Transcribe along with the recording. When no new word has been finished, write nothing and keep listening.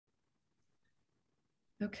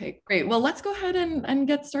Okay, great. Well, let's go ahead and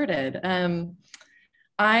get started.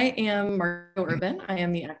 I am Margot Urban. I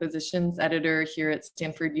am the acquisitions editor here at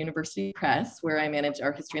Stanford University Press, where I manage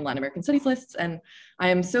our history and Latin American studies lists. And I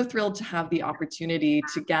am so thrilled to have the opportunity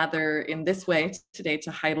to gather in this way today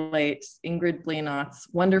to highlight Ingrid Bleynat's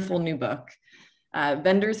wonderful new book,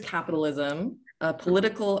 Vendors Capitalism, a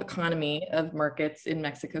political economy of markets in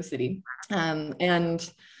Mexico City.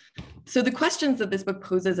 So the questions that this book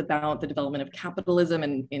poses about the development of capitalism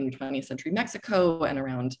in 20th century Mexico and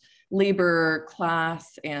around labor,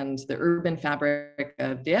 class, and the urban fabric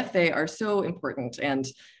of DF are so important. And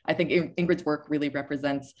I think Ingrid's work really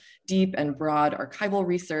represents deep and broad archival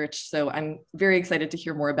research. So I'm very excited to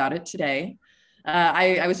hear more about it today.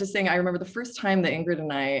 I was just saying, I remember the first time that Ingrid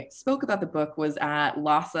and I spoke about the book was at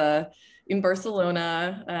LASA in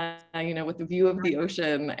Barcelona, with the view of the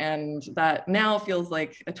ocean, and that now feels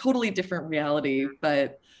like a totally different reality.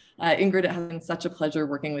 But Ingrid, it has been such a pleasure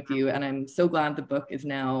working with you, and I'm so glad the book is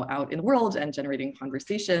now out in the world and generating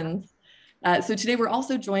conversations. So today we're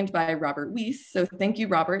also joined by Robert Weis. So thank you,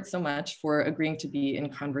 Robert, so much for agreeing to be in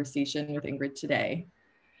conversation with Ingrid today.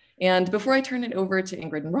 And before I turn it over to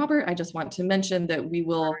Ingrid and Robert, I just want to mention that we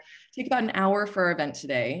will take about an hour for our event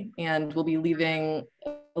today, and we'll be leaving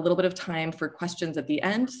a little bit of time for questions at the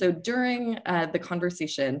end. So during the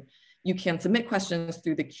conversation, you can submit questions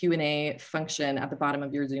through the Q&A function at the bottom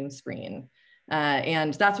of your Zoom screen.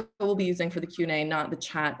 And that's what we'll be using for the Q&A, not the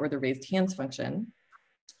chat or the raised hands function.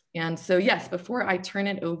 And so yes, before I turn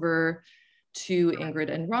it over to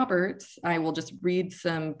Ingrid and Robert, I will just read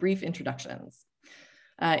some brief introductions.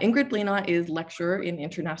 Ingrid Bleynat is lecturer in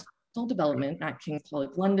international development at King's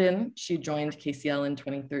College London. She joined KCL in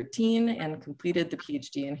 2013 and completed the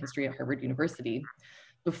PhD in history at Harvard University.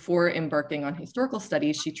 Before embarking on historical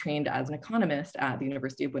studies, she trained as an economist at the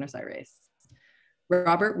University of Buenos Aires.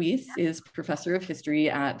 Robert Weis is professor of history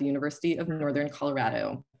at the University of Northern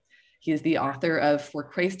Colorado. He is the author of For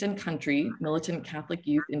Christ and Country, Militant Catholic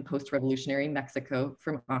Youth in Post-Revolutionary Mexico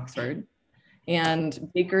from Oxford, and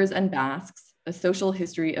Bakers and Basques, A Social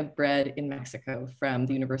History of Bread in Mexico from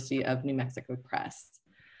the University of New Mexico Press.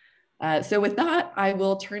 So with that, I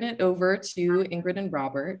will turn it over to Ingrid and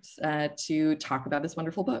Robert to talk about this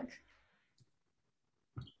wonderful book.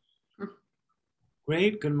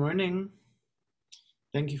 Great, good morning.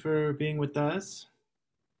 Thank you for being with us.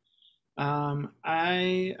 Ingrid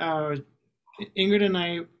and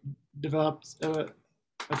I developed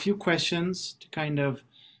a few questions to kind of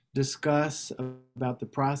discuss about the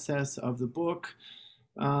process of the book.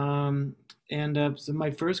 So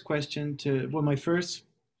my first question my first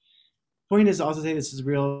point is also say this is a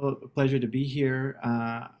real pleasure to be here.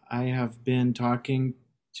 I have been talking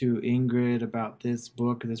to Ingrid about this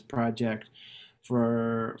book, this project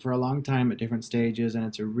for a long time at different stages, and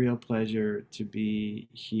it's a real pleasure to be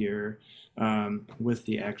here with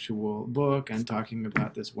the actual book and talking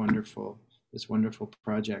about this wonderful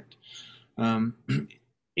project.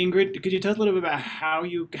 Ingrid, could you tell us a little bit about how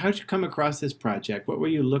did you come across this project? What were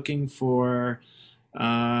you looking for,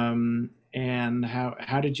 and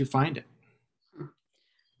how did you find it?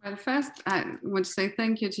 Well, first, I want to say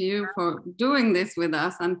thank you to you for doing this with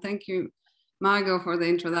us, and thank you, Margot, for the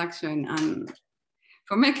introduction and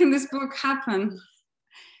for making this book happen.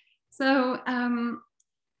 So,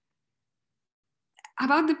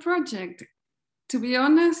 about the project, to be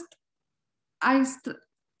honest, I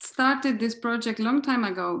started this project a long time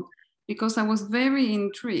ago because I was very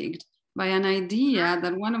intrigued by an idea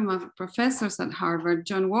that one of my professors at Harvard,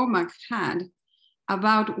 John Womack, had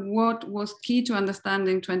about what was key to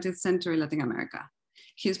understanding 20th century Latin America.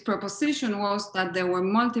 His proposition was that there were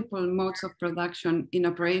multiple modes of production in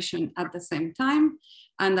operation at the same time,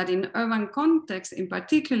 and that in urban context in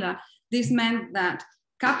particular, this meant that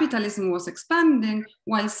capitalism was expanding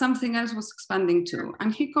while something else was expanding too.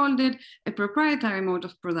 And he called it a proprietary mode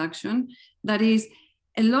of production, that is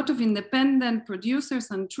a lot of independent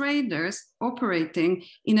producers and traders operating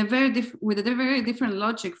in with a very different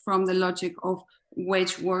logic from the logic of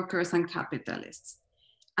wage workers and capitalists.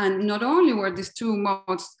 And not only were these two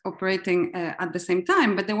modes operating at the same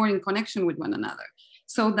time, but they were in connection with one another.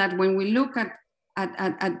 So that when we look at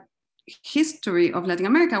history of Latin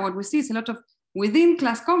America, what we see is a lot of within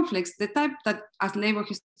class conflicts, the type that as labor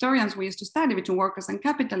historians we used to study between workers and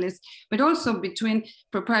capitalists, but also between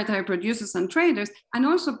proprietary producers and traders, and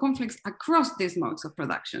also conflicts across these modes of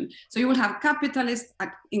production. So you will have capitalists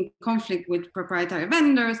in conflict with proprietary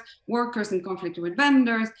vendors, workers in conflict with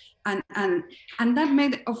vendors, and that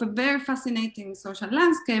made of a very fascinating social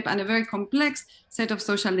landscape and a very complex set of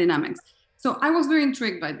social dynamics. So I was very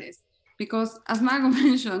intrigued by this because, as Margot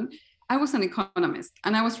mentioned, I was an economist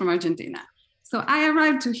and I was from Argentina. So I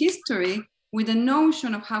arrived to history with a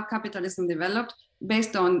notion of how capitalism developed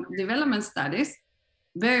based on development studies,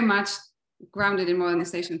 very much grounded in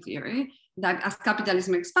modernization theory, that as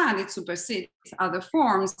capitalism expands, it supersedes other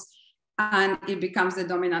forms and it becomes the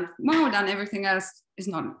dominant mode and everything else is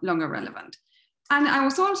no longer relevant. And I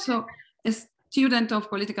was also a student of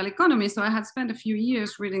political economy, so I had spent a few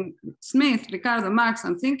years reading Smith, Ricardo, Marx,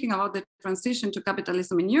 and thinking about the transition to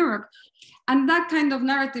capitalism in Europe. And that kind of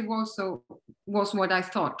narrative also was what I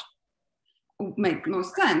thought would make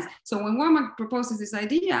most sense. So when Womack proposes this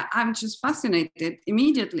idea, I'm just fascinated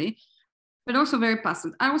immediately, but also very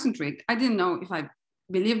puzzled. I was intrigued. I didn't know if I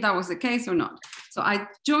believed that was the case or not. So I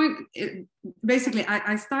joined, basically,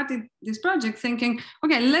 I started this project thinking,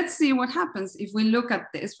 okay, let's see what happens if we look at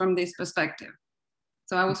this from this perspective.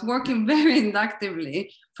 So I was working very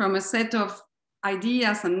inductively from a set of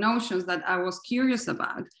ideas and notions that I was curious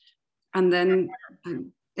about. And then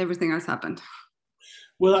everything else happened.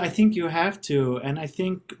 Well, I think you have to. And I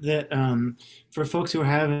think that for folks who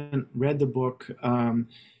haven't read the book,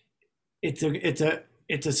 it's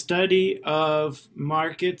a study of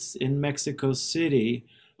markets in Mexico City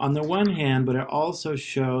on the one hand, but it also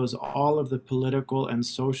shows all of the political and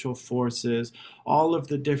social forces, all of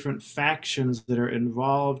the different factions that are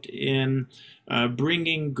involved in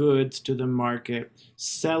bringing goods to the market,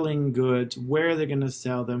 selling goods, where they're going to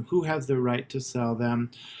sell them, who has the right to sell them.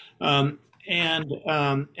 And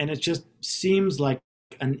it just seems like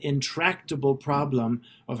an intractable problem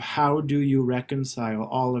of how do you reconcile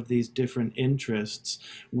all of these different interests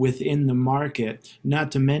within the market,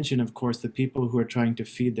 not to mention, of course, the people who are trying to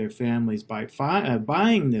feed their families by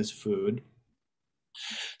buying this food.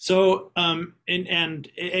 So, and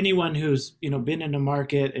anyone who's been in a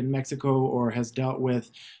market in Mexico or has dealt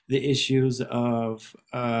with the issues of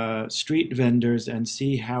street vendors and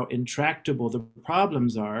see how intractable the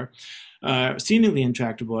problems are, seemingly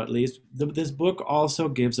intractable at least, this book also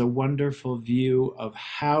gives a wonderful view of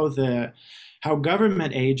how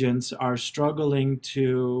government agents are struggling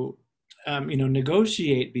to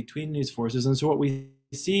negotiate between these forces. And so what we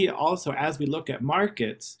see also as we look at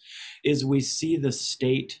markets is we see the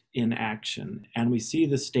state in action, and we see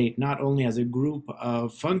the state not only as a group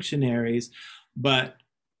of functionaries, but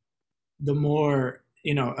the more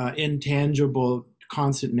intangible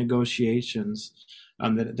constant negotiations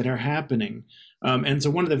that are happening. And so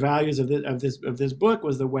one of the values of this book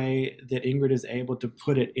was the way that Ingrid is able to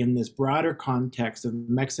put it in this broader context of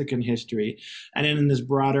Mexican history, and in this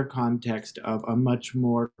broader context of a much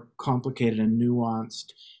more complicated and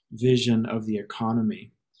nuanced vision of the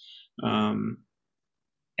economy. And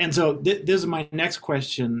so this is my next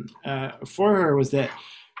question for her, was that,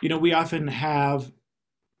 we often have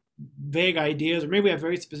vague ideas, or maybe we have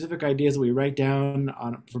very specific ideas that we write down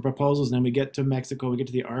for proposals, and then we get to Mexico, we get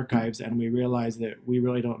to the archives, and we realize that we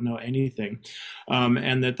really don't know anything,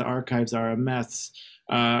 and that the archives are a mess,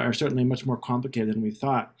 are certainly much more complicated than we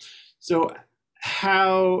thought. So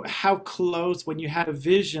how close, when you had a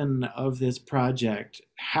vision of this project,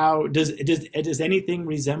 how does anything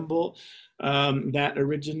resemble that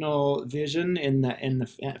original vision in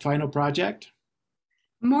the final project?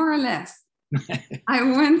 More or less. I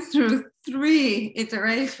went through 3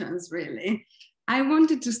 iterations, really. I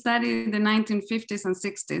wanted to study the 1950s and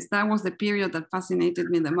 60s. That was the period that fascinated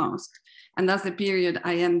me the most. And that's the period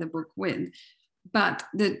I end the book with. But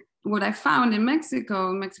what I found in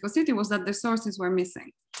Mexico City, was that the sources were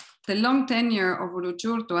missing. The long tenure of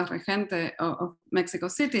Uruchurtu as regente of Mexico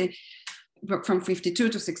City from 52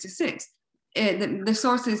 to 66, the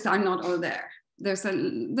sources are not all there. There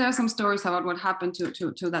are some stories about what happened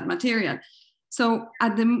to that material. So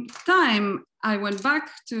at the time, I went back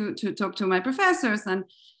to talk to my professors, and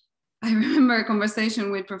I remember a conversation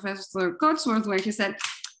with Professor Cotsworth where he said,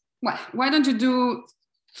 well, why don't you do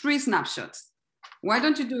 3 snapshots? Why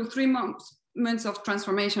don't you do 3 moments of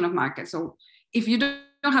transformation of markets? So if you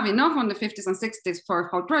don't have enough on the 50s and 60s for a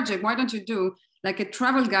whole project, why don't you do like a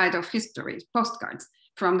travel guide of history, postcards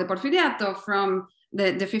from the Porfiriato, from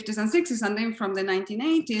the 50s and 60s, and then from the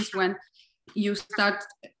 1980s, when you start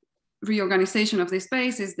reorganization of these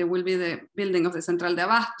spaces, there will be the building of the Central de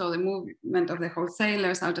Abasto, the movement of the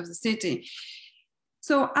wholesalers out of the city.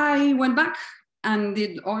 So I went back and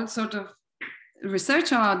did all sort of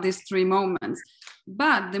research about these 3 moments.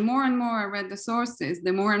 But the more and more I read the sources,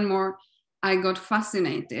 the more and more I got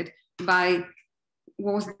fascinated by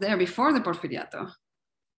what was there before the Porfiriato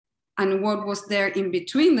and what was there in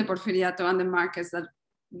between the Porfiriato and the markets that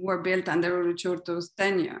were built under Uruchurtu's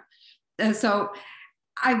tenure. So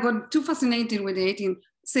I got too fascinated with the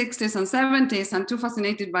 1860s and 70s, and too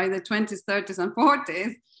fascinated by the 20s, 30s, and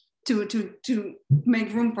 40s to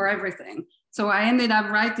make room for everything. So I ended up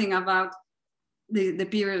writing about the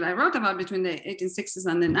period I wrote about between the 1860s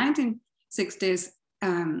and the 1960s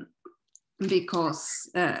because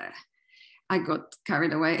I got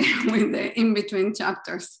carried away with the in-between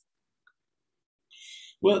chapters.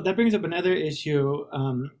 Well, that brings up another issue,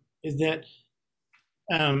 is that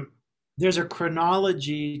there's a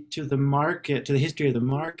chronology to the market, to the history of the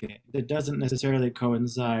market, that doesn't necessarily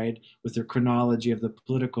coincide with the chronology of the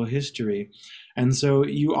political history. And so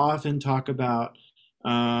you often talk about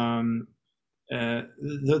the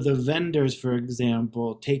vendors, for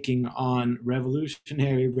example, taking on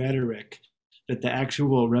revolutionary rhetoric that the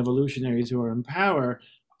actual revolutionaries who are in power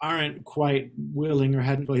aren't quite willing or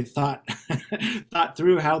hadn't really thought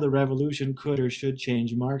through how the revolution could or should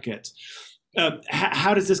change markets.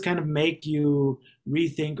 How does this kind of make you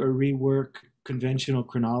rethink or rework conventional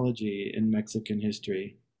chronology in Mexican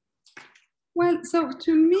history? Well, so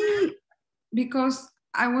to me, because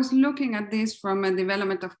I was looking at this from a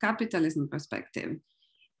development of capitalism perspective,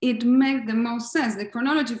 it made the most sense. The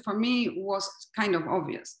chronology for me was kind of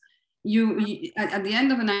obvious. At the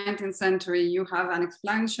end of the 19th century, you have an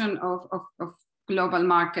expansion of global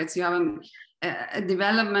markets. You have a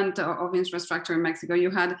development of infrastructure in Mexico. You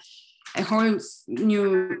had a whole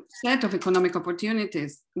new set of economic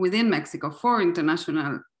opportunities within Mexico for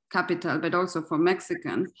international capital, but also for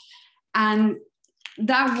Mexicans. And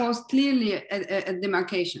that was clearly a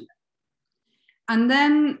demarcation. And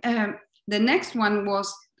then the next one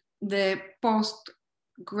was the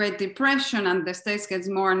post-Great Depression, and the states gets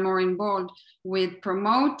more and more involved with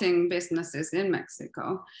promoting businesses in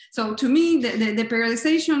Mexico. So to me, the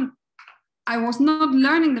periodization, I was not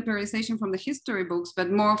learning the periodization from the history books,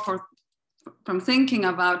 but more from thinking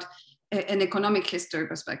about an economic history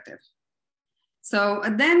perspective. So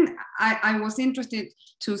then I was interested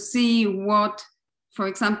to see what, for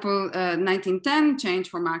example, 1910 changed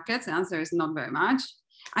for markets. The answer is not very much.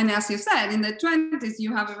 And as you said, in the 20s,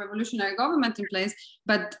 you have a revolutionary government in place,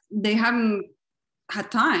 but they haven't had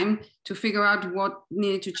time to figure out what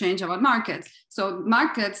needed to change about markets. So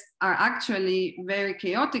markets are actually very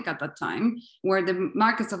chaotic at that time, where the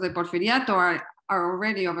markets of the Porfiriato are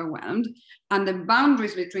already overwhelmed. And the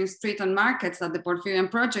boundaries between street and markets that the Porfirian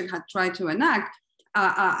project had tried to enact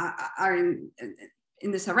are in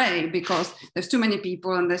disarray, because there's too many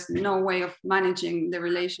people and there's no way of managing the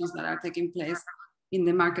relations that are taking place in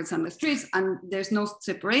the markets and the streets, and there's no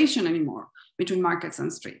separation anymore between markets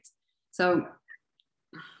and streets. So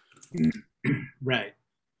right.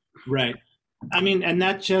 I mean, and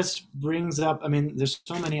that just brings up, I mean, there's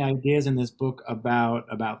so many ideas in this book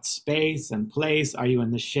about space and place. Are you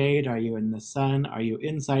in the shade? Are you in the sun? Are you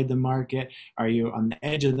inside the market? Are you on the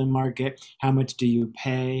edge of the market? How much do you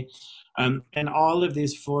pay? And all of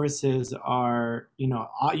these forces are,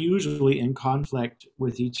 usually in conflict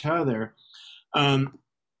with each other. And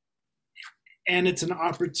it's an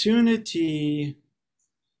opportunity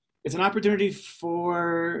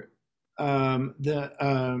for in the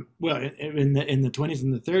 20s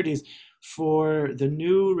and the 30s for the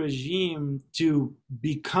new regime to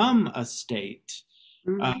become a state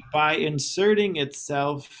by inserting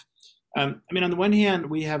itself. I mean, on the one hand,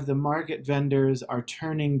 we have the market vendors are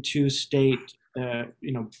turning to state,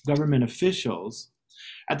 government officials.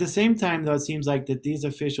 At the same time, though, it seems like that these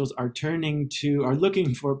officials are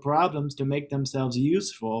looking for problems to make themselves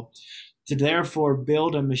useful, to therefore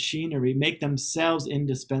build a machinery, make themselves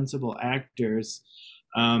indispensable actors,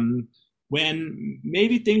 when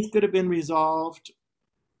maybe things could have been resolved,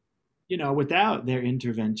 without their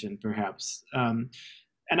intervention, perhaps. And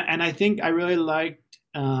I think I really liked.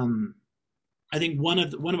 I think one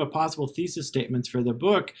of a possible thesis statements for the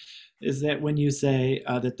book is that when you say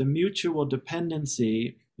that the mutual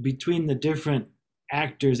dependency between the different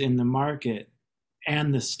actors in the market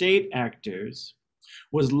and the state actors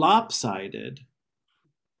was lopsided,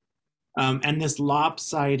 and this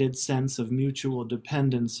lopsided sense of mutual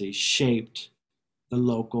dependency shaped the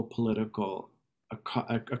local political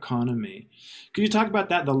economy. Could you talk about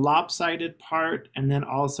that, the lopsided part, and then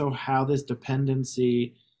also how this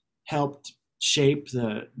dependency helped shape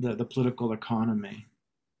the political economy?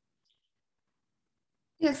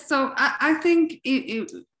 Yes, so I think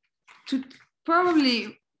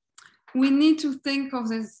probably we need to think of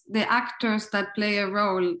the actors that play a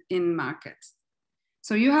role in markets.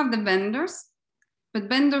 So you have the vendors, but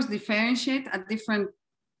vendors differentiate at different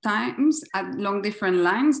times along different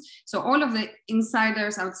lines. So all of the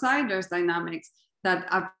insiders, outsiders dynamics that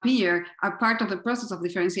appear are part of the process of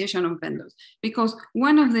differentiation of vendors. Because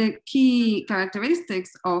one of the key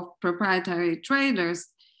characteristics of proprietary traders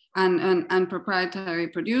and proprietary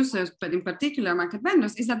producers, but in particular market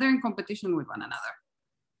vendors, is that they're in competition with one another.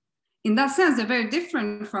 In that sense, they're very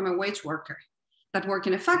different from a wage worker that work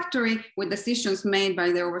in a factory with decisions made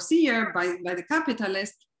by the overseer, by the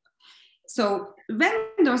capitalist. So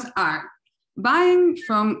vendors are buying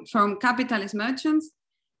from capitalist merchants.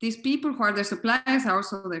 These people who are their suppliers are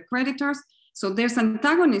also their creditors. So there's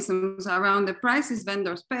antagonisms around the prices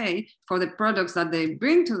vendors pay for the products that they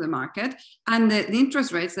bring to the market and the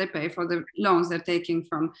interest rates they pay for the loans they're taking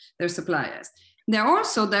from their suppliers. They're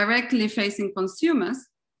also directly facing consumers,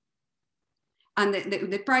 and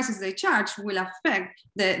the prices they charge will affect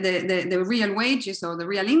the real wages or the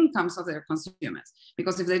real incomes of their consumers.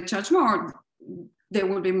 Because if they charge more, they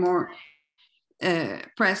will be more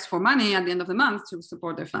pressed for money at the end of the month to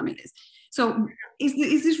support their families. So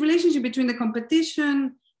is this relationship between the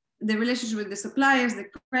competition, the relationship with the suppliers, the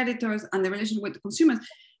creditors, and the relationship with the consumers,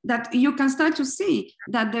 that you can start to see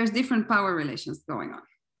that there's different power relations going on.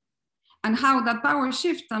 And how that power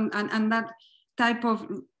shifts and that type of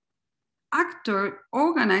actor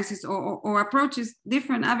organizes or approaches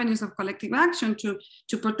different avenues of collective action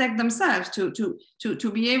to protect themselves,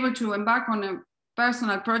 to be able to embark on a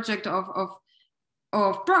personal project of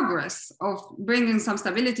progress, of bringing some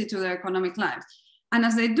stability to their economic lives. And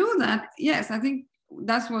as they do that, yes, I think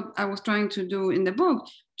that's what I was trying to do in the book,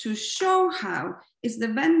 to show how it's the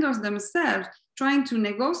vendors themselves trying to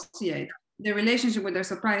negotiate the relationship with their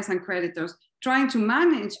suppliers and creditors, trying to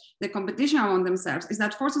manage the competition among themselves, is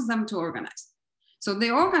that forces them to organize. So they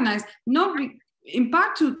organize not in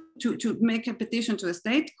part to make a petition to the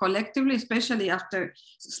state collectively, especially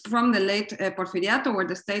from the late Porfiriato, where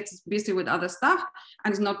the state is busy with other stuff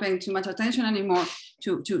and is not paying too much attention anymore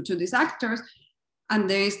to these actors. And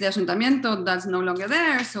there is the ayuntamiento that's no longer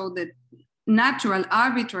there. So the natural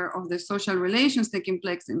arbiter of the social relations taking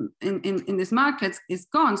place in these markets is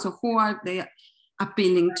gone. So who are they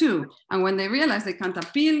appealing to? And when they realize they can't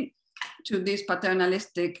appeal to this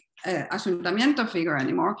paternalistic ayuntamiento figure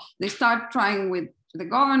anymore, they start trying with the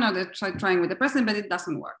governor, they start trying with the president, but it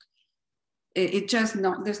doesn't work.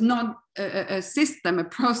 There's not a system, a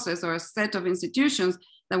process, or a set of institutions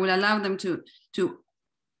that will allow them to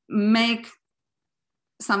make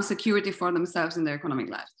some security for themselves in their economic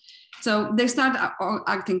lives. So they start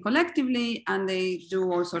acting collectively, and they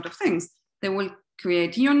do all sorts of things. They will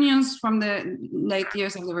create unions from the late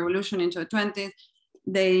years of the revolution into the 20th.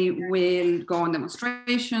 They will go on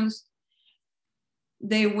demonstrations.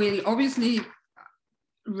 They will obviously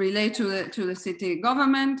relate to the city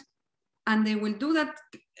government, and they will do that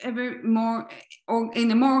ever more or in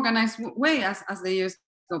a more organized way as the years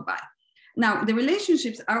go by. Now, the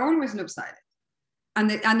relationships are always lopsided, and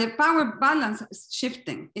the power balance is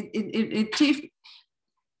shifting. It shifts.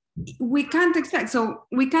 We can't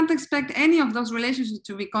expect any of those relationships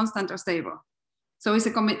to be constant or stable. So it's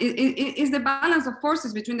the balance of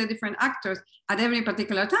forces between the different actors at every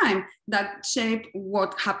particular time that shape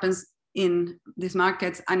what happens in these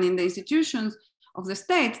markets and in the institutions of the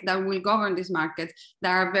state that will govern these markets,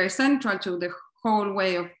 that are very central to the whole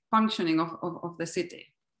way of functioning of the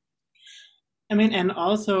city. I mean, and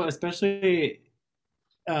also especially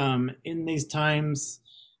in these times,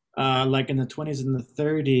 like in the 20s and the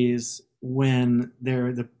 30s, when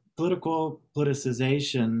the political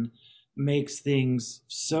politicization makes things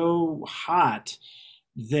so hot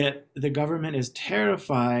that the government is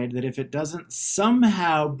terrified that if it doesn't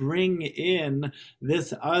somehow bring in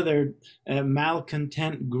this other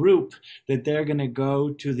malcontent group, that they're going to go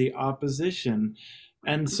to the opposition.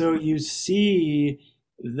 And so you see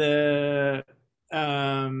the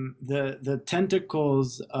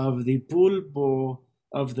tentacles of the pulpo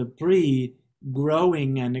of the PRI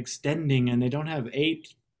growing and extending, and they don't have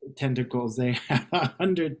 8 tentacles, they have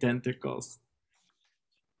 100 tentacles.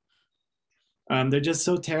 They're just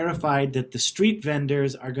so terrified that the street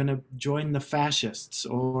vendors are going to join the fascists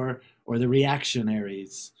or the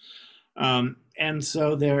reactionaries. And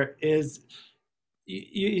so there is,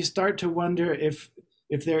 you start to wonder if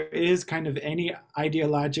there is kind of any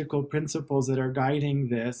ideological principles that are guiding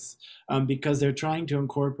this, because they're trying to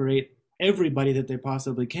incorporate everybody that they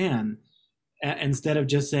possibly can, instead of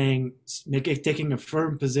just saying, taking a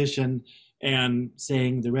firm position and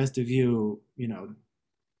saying the rest of you,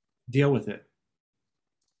 deal with it.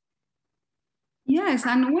 Yes,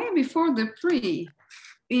 and way before the PRI,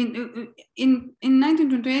 in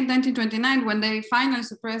 1928, 1929, when they finally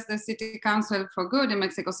suppressed the city council for good in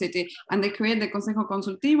Mexico City and they created the Consejo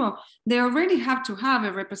Consultivo, they already have to have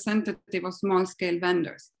a representative of small-scale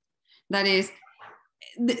vendors. That is,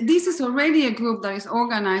 this is already a group that is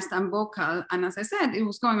organized and vocal. And as I said, it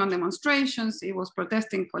was going on demonstrations, it was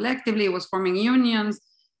protesting collectively, it was forming unions.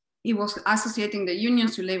 It was associating the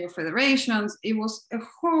unions to labor federations. It was a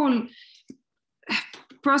whole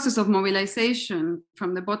process of mobilization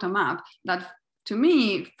from the bottom up that, to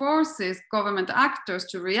me, forces government actors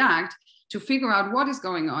to react, to figure out what is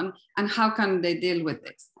going on and how can they deal with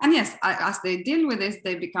this. And yes, as they deal with this,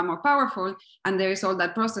 they become more powerful, and there is all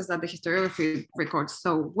that process that the historiography records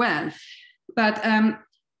so well. But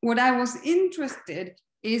what I was interested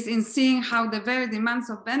is in seeing how the very demands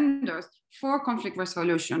of vendors for conflict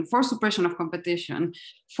resolution, for suppression of competition,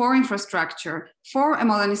 for infrastructure, for a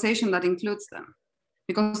modernization that includes them.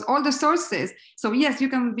 Because all the sources, so yes, you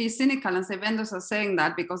can be cynical and say vendors are saying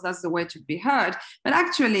that because that's the way to be heard, but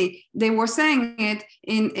actually they were saying it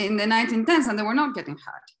in the 1910s and they were not getting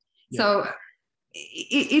heard. Yeah. So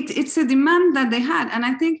it's a demand that they had. And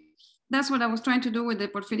I think that's what I was trying to do with the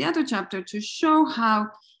Porfiriato chapter, to show how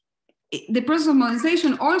the process of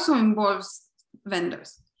modernization also involves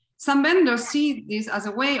vendors. Some vendors see this as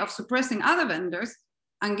a way of suppressing other vendors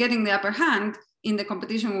and getting the upper hand in the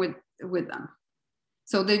competition with them.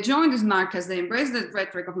 So they join these markets, they embrace the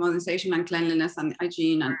rhetoric of modernization and cleanliness and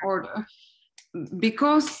hygiene and order,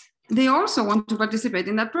 because they also want to participate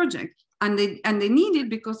in that project. And they need it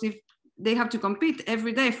because if they have to compete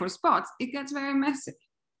every day for spots, it gets very messy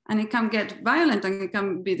and it can get violent and it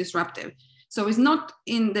can be disruptive. So it's not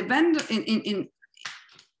in the vendor,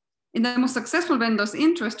 in the most successful vendor's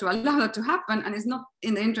interest to allow that to happen, and it's not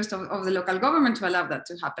in the interest of the local government to allow that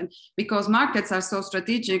to happen, because markets are so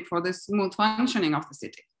strategic for the smooth functioning of the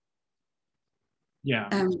city. Yeah,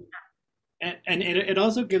 and it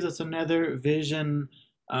also gives us another vision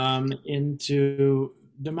into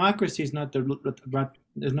democracy. Is not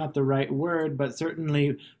the right word, but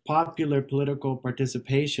certainly popular political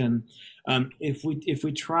participation. If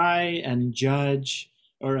we try and judge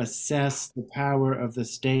or assess the power of the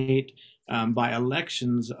state by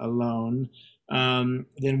elections alone,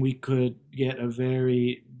 then we could get a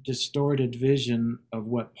very distorted vision of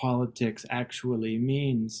what politics actually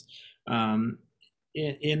means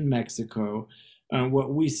in Mexico.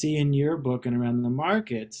 What we see in your book and around the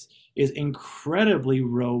markets is incredibly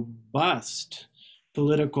robust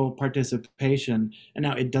political participation. And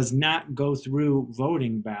now it does not go through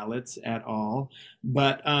voting ballots at all,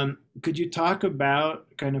 but could you talk about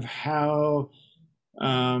kind of how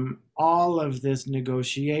all of this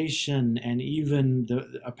negotiation and even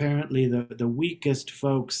apparently the weakest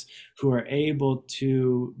folks who are able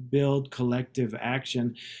to build collective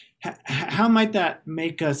action, how might that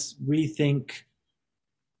make us rethink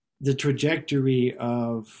the trajectory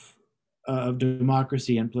of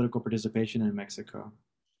democracy and political participation in Mexico?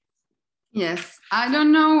 Yes, I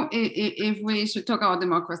don't know if we should talk about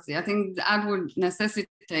democracy. I think that would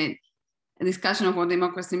necessitate a discussion of what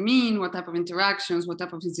democracy means, what type of interactions, what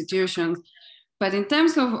type of institutions. But in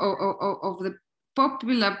terms of the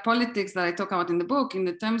popular politics that I talk about in the book, in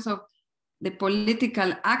the terms of the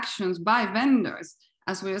political actions by vendors,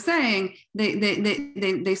 as we were saying,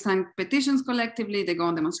 they sign petitions collectively, they go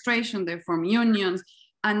on demonstration, they form unions.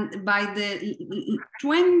 And by the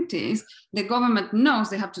 20s, the government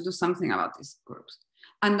knows they have to do something about these groups,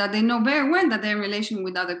 and that they know very well that they're in relation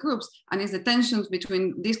with other groups, and it's the tensions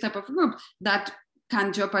between this type of group that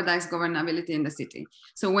can jeopardize governability in the city.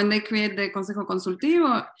 So when they create the Consejo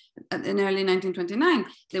Consultivo in early 1929,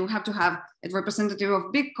 they will have to have a representative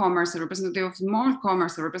of big commerce, a representative of small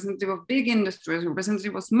commerce, a representative of big industries, a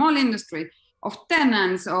representative of small industry, of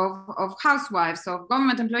tenants, of housewives, of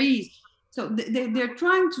government employees. So they're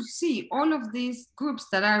trying to see all of these groups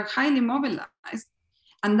that are highly mobilized.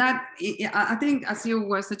 And that, I think, as you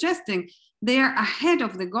were suggesting, they are ahead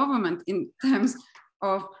of the government in terms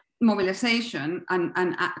of mobilization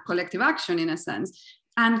and collective action, in a sense.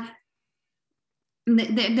 And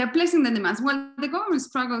they're placing the demands. Well, the government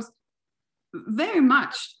struggles very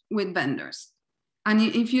much with vendors. And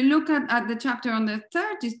if you look at the chapter on the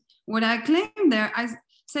 30s, what I claim there, I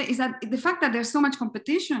say, is that the fact that there's so much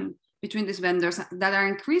competition between these vendors that are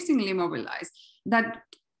increasingly mobilized, that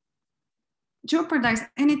jeopardize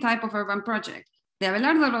any type of urban project. The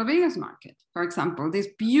Abelardo Rodriguez market, for example, this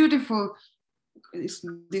beautiful, is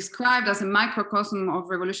described as a microcosm of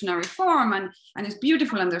revolutionary form, and it's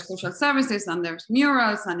beautiful, and there's social services, and there's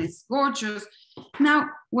murals, and it's gorgeous. Now,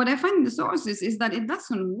 what I find in the sources is that it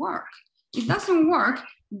doesn't work. It doesn't work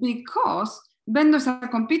because vendors are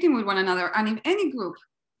competing with one another, and if any group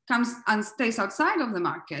comes and stays outside of the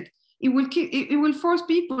market, it will force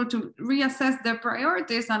people to reassess their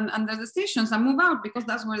priorities and their decisions and move out, because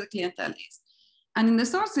that's where the clientele is. And in the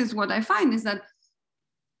sources, what I find is that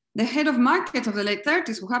the head of markets of the late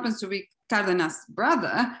 30s, who happens to be Cárdenas'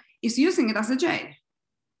 brother, is using it as a jail.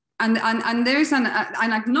 And there is an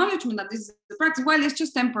acknowledgement that this is the practice. Well, it's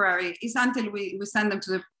just temporary. It's until we send them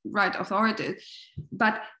to the right authorities.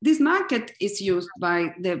 But this market is used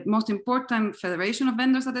by the most important federation of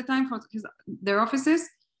vendors at the time for their offices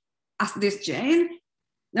as this jail.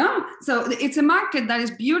 No, so it's a market that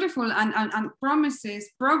is beautiful and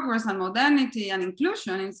promises progress and modernity and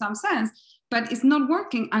inclusion in some sense, but it's not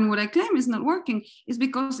working. And what I claim is not working is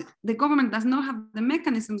because the government does not have the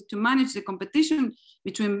mechanisms to manage the competition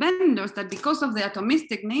between vendors that, because of the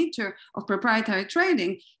atomistic nature of proprietary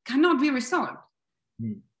trading, cannot be resolved.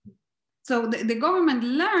 So the government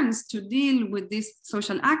learns to deal with these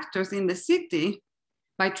social actors in the city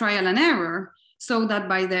by trial and error, so that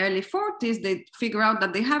by the early 40s, they figure out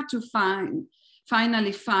that they have to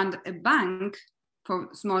finally fund a bank for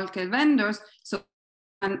small-scale vendors, so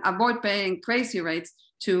and avoid paying crazy rates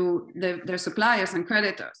to their suppliers and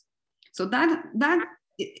creditors. So that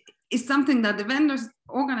is something that the vendors,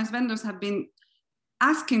 organized vendors, have been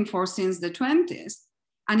asking for since the 20s.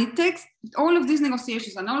 And it takes all of these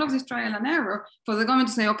negotiations and all of this trial and error for the government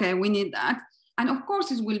to say, okay, we need that. And of course,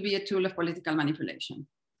 it will be a tool of political manipulation.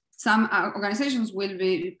 Some organizations will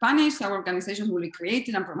be punished, some organizations will be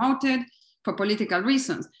created and promoted for political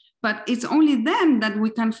reasons. But it's only then that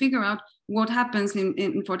we can figure out what happens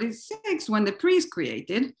in 46 when the PRI is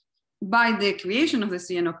created by the creation of the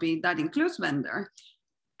CNOP that includes vendor.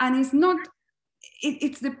 And it's not,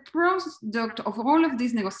 it's the product of all of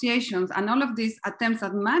these negotiations and all of these attempts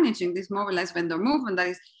at managing this mobilized vendor movement that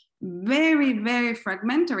is very, very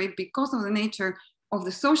fragmentary because of the nature of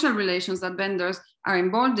the social relations that vendors are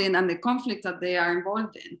involved in and the conflict that they are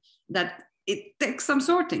involved in, that it takes some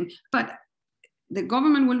sorting. But the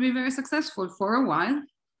government will be very successful for a while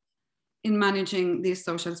in managing these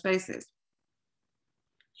social spaces.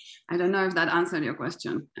 I don't know if that answered your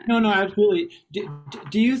question. No, absolutely.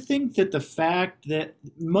 Do you think that the fact that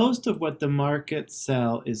most of what the markets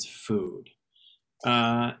sell is food,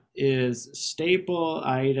 is staple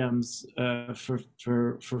items for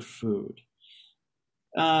food,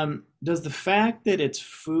 does the fact that it's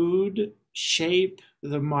food shape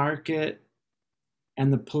the market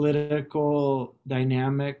and the political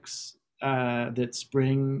dynamics that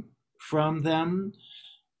spring from them,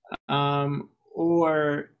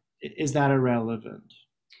 or is that irrelevant?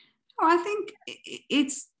 Oh, I think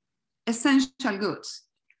it's essential goods,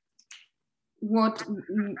 what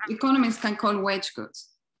economists can call wage goods,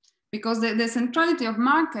 because the centrality of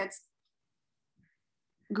markets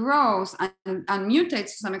grows and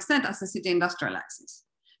mutates to some extent as the city industrializes.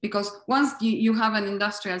 Because once you have an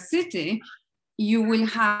industrial city, you will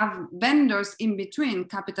have vendors in between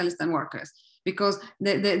capitalists and workers, because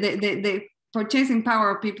the purchasing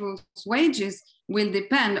power of people's wages will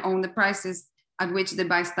depend on the prices at which they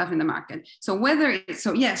buy stuff in the market. So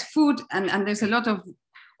yes, food, and there's a lot of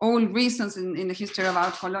old reasons in the history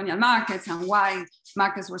about colonial markets and why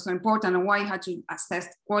markets were so important and why you had to assess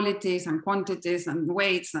qualities and quantities and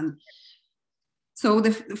weights. And so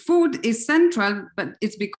the food is central, but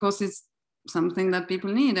it's because it's something that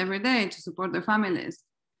people need every day to support their families.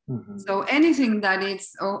 Mm-hmm. So anything that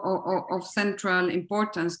is of central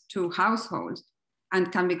importance to households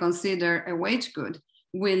and can be considered a wage good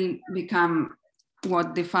will become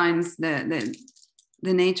what defines the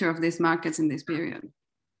nature of these markets in this period.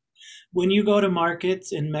 When you go to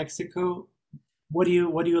markets in Mexico, what do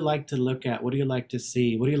you like to look at? What do you like to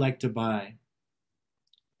see? What do you like to buy?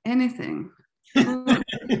 Anything.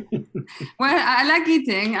 Well, I like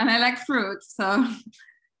eating and I like fruit. So,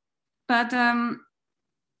 but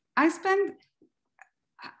I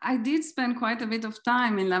did spend quite a bit of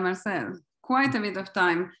time in La Merced, quite a bit of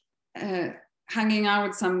time hanging out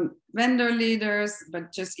with some vendor leaders,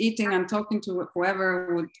 but just eating and talking to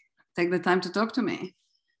whoever would take the time to talk to me.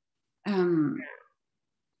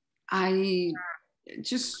 I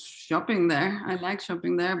just shopping there. I like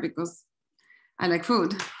shopping there because I like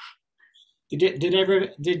food. Did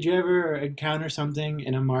you ever encounter something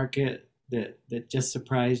in a market that just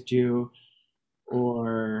surprised you,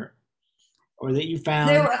 or that you found?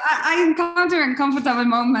 I encounter uncomfortable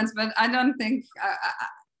moments, but I don't think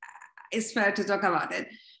it's fair to talk about it.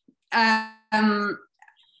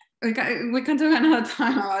 We can talk another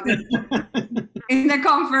time about it. In the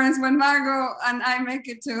conference when Margot and I make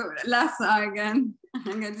it to Lhasa again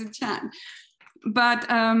and get to chat. But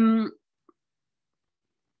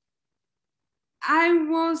I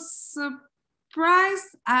was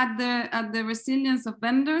surprised at the resilience of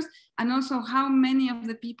vendors, and also how many of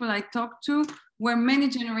the people I talked to were many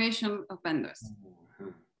generations of vendors.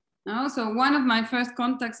 So one of my first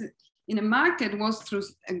contacts in a market was through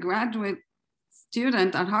a graduate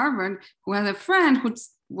student at Harvard who had a friend who'd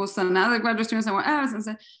was another graduate student somewhere else and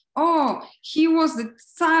said, oh, he was the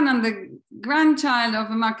son and the grandchild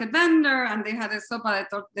of a market vendor, and they had a sopa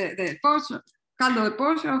de pollo, caldo de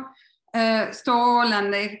pollo stall,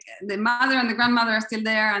 and the mother and the grandmother are still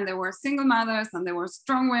there, and they were single mothers, and they were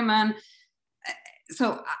strong women.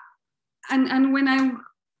 So, and when I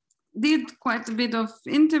did quite a bit of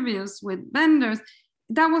interviews with vendors,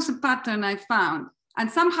 that was a pattern I found. And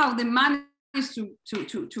somehow they managed to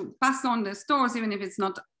pass on the stores, even if it's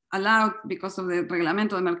not allowed because of the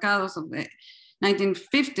Reglamento de Mercados of the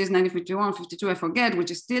 1950s, 1951, 52, I forget,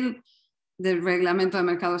 which is still the Reglamento de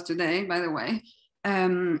Mercados today, by the way.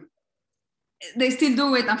 They still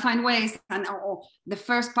do it and find ways. And the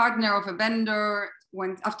first partner of a vendor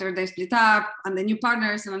went after they split up, and the new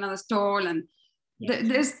partner is in another store. And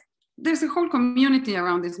yes. There's a whole community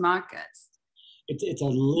around these markets. It's a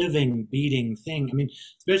living, beating thing. I mean,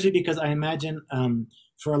 especially because I imagine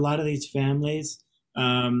for a lot of these families,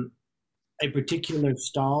 a particular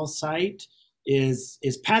stall site is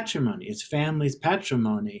patrimony. It's family's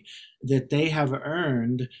patrimony that they have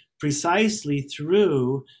earned precisely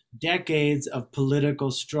through decades of political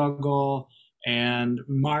struggle and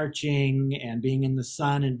marching and being in the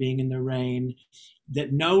sun and being in the rain. That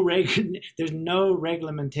there's no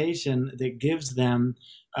regulation that gives them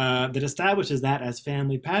that establishes that as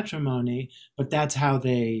family patrimony, but that's how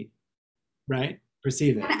they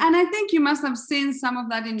perceive it. And I think you must have seen some of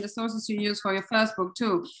that in the sources you use for your first book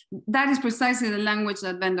too. That is precisely the language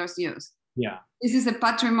that vendors use. Yeah, this is a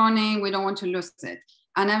patrimony, we don't want to lose it.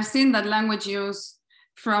 And I've seen that language used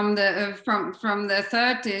from the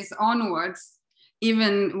 30s onwards.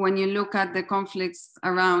 Even when you look at the conflicts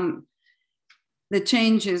around the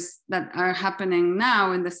changes that are happening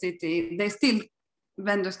now in the city,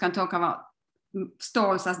 vendors can talk about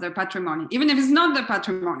stalls as their patrimony, even if it's not their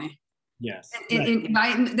patrimony. Yes.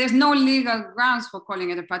 There's no legal grounds for calling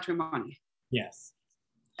it a patrimony. Yes.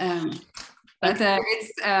 It's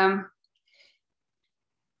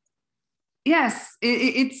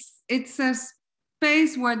a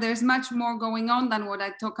space where there's much more going on than what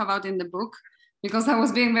I talk about in the book, because I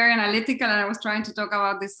was being very analytical and I was trying to talk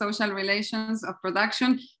about the social relations of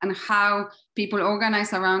production and how people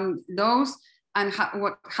organize around those, and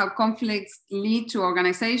how conflicts lead to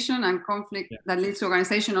organization, and conflict that leads to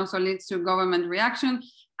organization also leads to government reaction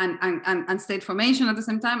and state formation at the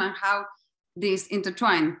same time, and how these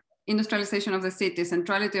intertwine. Industrialization of the city,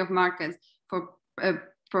 centrality of markets for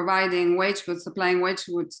providing wage goods, supplying wage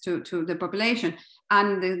goods to the population,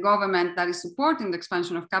 and the government that is supporting the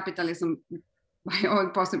expansion of capitalism by all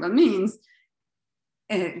possible means,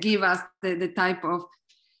 give us the type of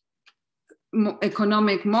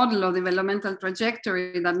economic model or developmental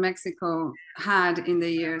trajectory that Mexico had in the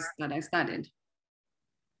years that I studied.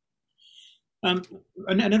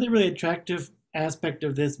 Another really attractive aspect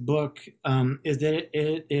of this book is that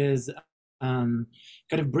it is kind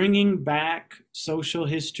of bringing back social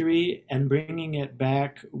history and bringing it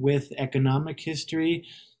back with economic history,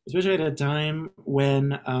 especially at a time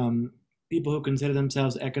when people who consider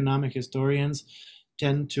themselves economic historians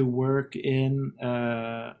tend to work in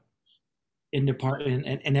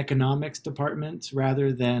economics departments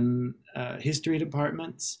rather than history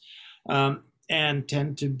departments, and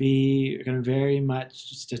tend to be kind of very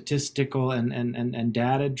much statistical and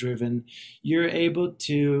data driven. You're able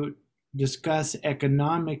to discuss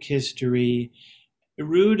economic history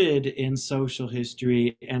rooted in social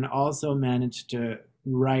history, and also manage to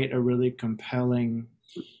write a really compelling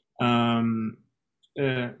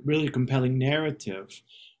narrative.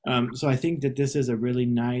 So I think that this is a really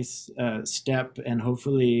nice step, and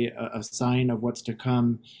hopefully a sign of what's to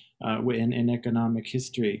come in economic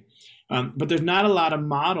history. But there's not a lot of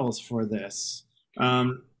models for this.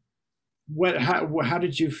 How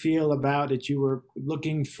did you feel about it? You were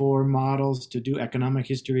looking for models to do economic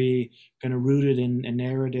history kind of rooted in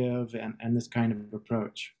narrative and this kind of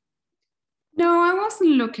approach. No, I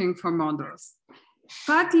wasn't looking for models,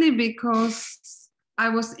 partly because I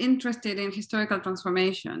was interested in historical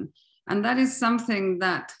transformation. And that is something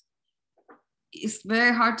that is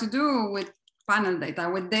very hard to do with panel data,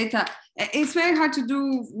 with data. It's very hard to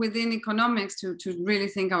do within economics to really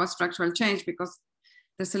think about structural change, because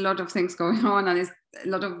there's a lot of things going on, and a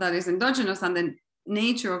lot of that is endogenous, and the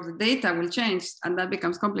nature of the data will change, and that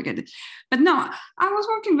becomes complicated. But no, I was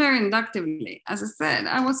working very inductively. As I said,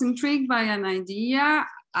 I was intrigued by an idea.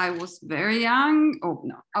 I was very young. Oh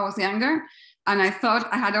no, I was younger, and I thought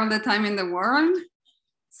I had all the time in the world.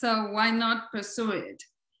 So why not pursue it?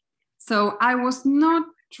 So I was not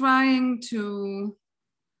trying to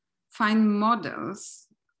find models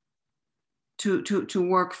to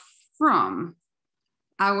work from.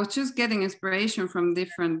 I was just getting inspiration from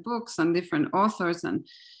different books and different authors and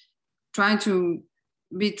trying to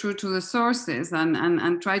be true to the sources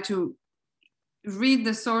and try to read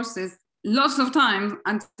the sources lots of times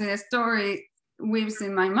until a story weaves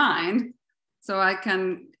in my mind, so I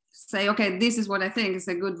can say, okay, this is what I think is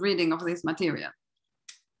a good reading of this material.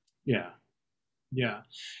 Yeah. Yeah.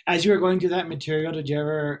 As you were going through that material, did you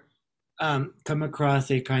ever come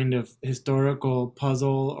across a kind of historical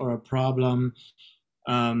puzzle or a problem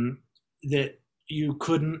that you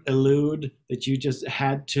couldn't elude, that you just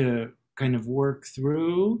had to kind of work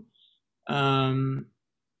through?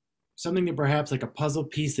 Something that perhaps like a puzzle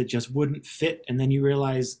piece that just wouldn't fit, and then you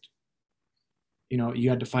realized, you know, you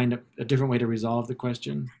had to find a different way to resolve the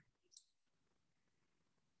question?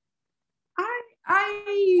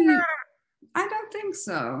 I don't think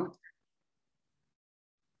so.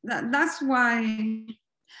 That's why.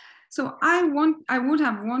 So I would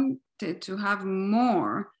have wanted to have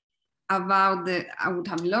more about I would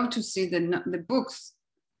have loved to see the books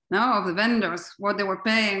now of the vendors, what they were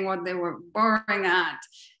paying, what they were borrowing at.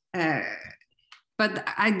 But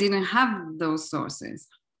I didn't have those sources.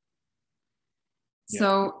 Yeah.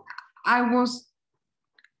 So I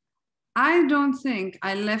don't think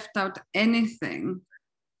I left out anything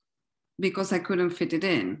because I couldn't fit it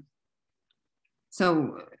in.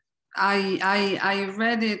 So I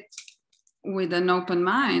read it with an open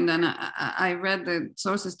mind, and I read the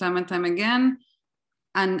sources time and time again,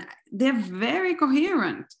 and they're very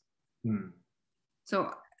coherent.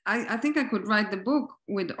 So I think I could write the book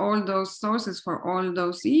with all those sources for all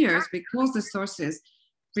those years, because the sources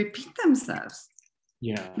repeat themselves.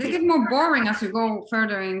 Yeah. They get more boring as you go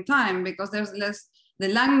further in time, because there's less, the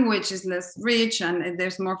language is less rich, and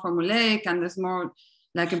there's more formulaic, and there's more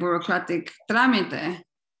like a bureaucratic tramite.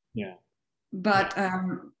 Yeah. But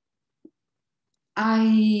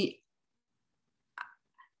I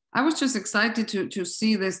was just excited to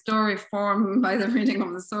see the story form by the reading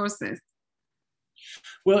of the sources.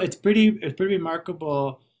 Well, it's pretty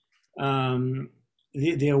remarkable,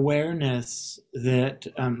 the awareness that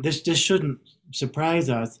this shouldn't surprise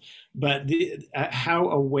us, but how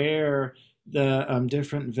aware the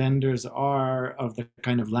different vendors are of the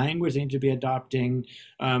kind of language they need to be adopting,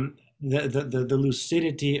 the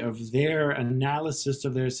lucidity of their analysis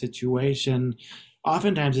of their situation.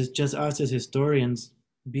 Oftentimes, it's just us as historians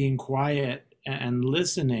being quiet and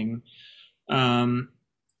listening. And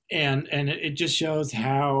it just shows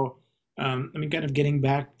how, I mean, kind of getting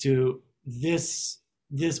back to this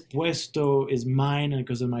puesto is mine, and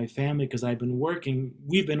because of my family, because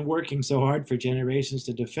we've been working so hard for generations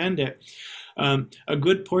to defend it. A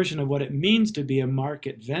good portion of what it means to be a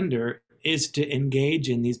market vendor is to engage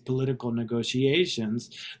in these political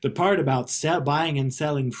negotiations. The part about buying and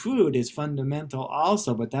selling food is fundamental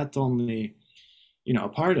also, but that's only, a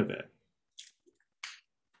part of it.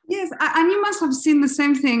 Yes, and you must have seen the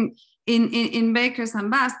same thing in Bakers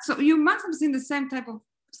and Basques. So you must have seen the same type of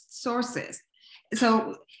sources.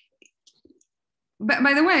 So,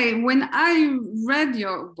 by the way, when I read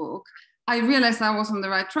your book, I realized I was on the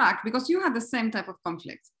right track, because you had the same type of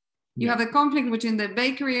conflict. You have the conflict between the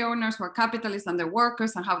bakery owners who are capitalists and the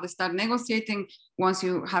workers, and how they start negotiating once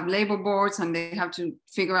you have labor boards and they have to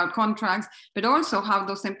figure out contracts, but also how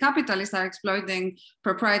those same capitalists are exploiting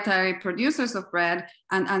proprietary producers of bread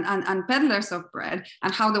and peddlers of bread,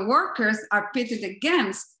 and how the workers are pitted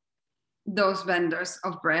against those vendors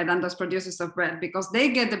of bread and those producers of bread, because they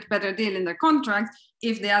get a better deal in their contracts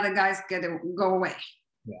if the other guys go away.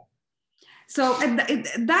 Yeah. So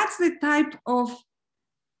that's the type of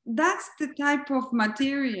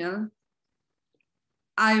material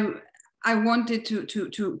I wanted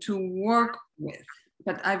to work with,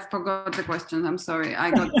 but I forgot the question. I'm sorry.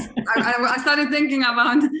 I started thinking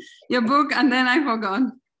about your book, and then I forgot.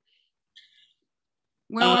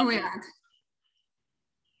 Where were we at?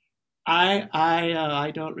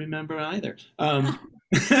 I don't remember either. Oh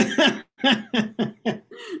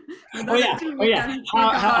yeah.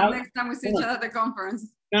 Next time we see each other at the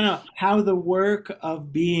conference. No. How the work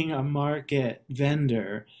of being a market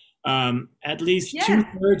vendor, at least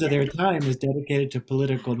 2/3 of their time is dedicated to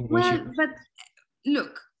political negotiation. Well, but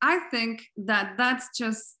look, I think that's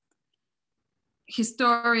just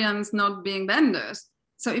historians not being vendors.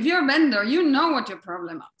 So if you're a vendor, you know what your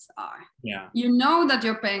problems are. Yeah. You know that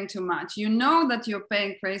you're paying too much. You know that you're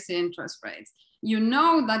paying crazy interest rates. You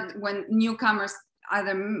know that when newcomers,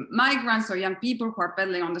 either migrants or young people who are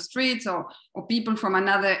peddling on the streets, or people from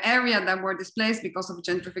another area that were displaced because of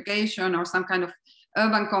gentrification or some kind of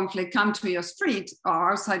urban conflict, come to your street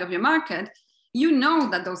or outside of your market, you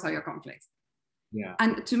know that those are your conflicts. Yeah.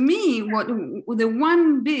 And to me, what the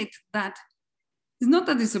one bit that it's not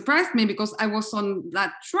that it surprised me because I was on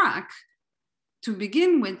that track to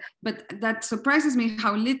begin with, but that surprises me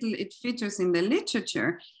how little it features in the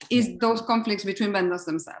literature is those conflicts between vendors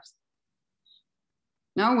themselves.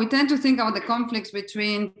 Now, we tend to think about the conflicts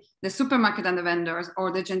between the supermarket and the vendors,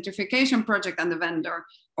 or the gentrification project and the vendor,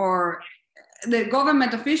 or the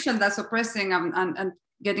government official that's oppressing and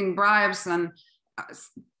getting bribes and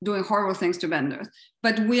doing horrible things to vendors.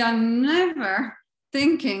 But we are never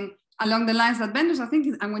thinking along the lines that vendors are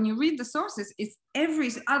thinking. And when you read the sources, it's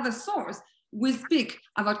every other source will speak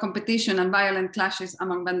about competition and violent clashes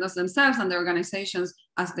among vendors themselves and their organizations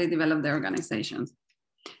as they develop their organizations.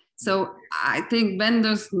 So I think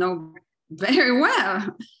vendors know very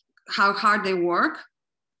well how hard they work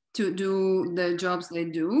to do the jobs they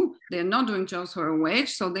do. They're not doing jobs for a wage,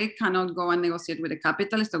 so they cannot go and negotiate with a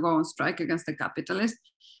capitalist or go on strike against the capitalist.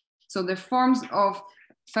 So the forms of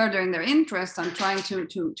furthering their interests and trying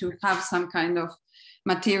to have some kind of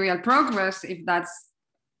material progress, if that's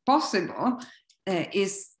possible,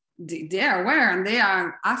 is they are aware and they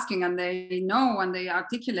are asking and they know and they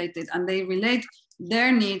articulate it and they relate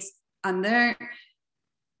their needs and their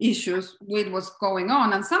issues with what's going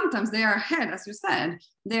on. And sometimes they are ahead, as you said,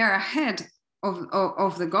 they are ahead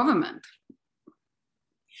of the government.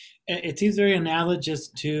 It seems very analogous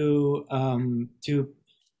to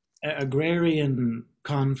agrarian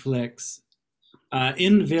conflicts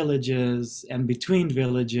in villages and between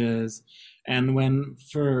villages. And when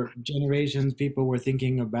for generations people were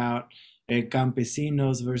thinking about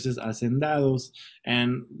campesinos versus hacendados,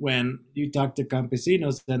 and when you talk to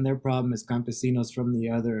campesinos, then their problem is campesinos from the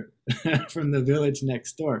other, from the village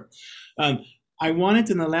next door. I wanted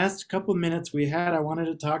to, in the last couple minutes we had, I wanted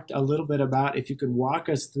to talk a little bit about if you could walk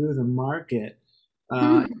us through the market,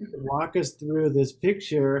 walk us through this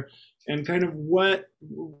picture, and kind of what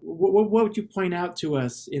would you point out to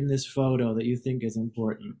us in this photo that you think is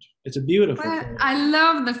important? It's a beautiful photo. I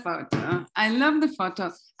love the photo. I love the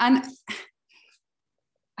photo. And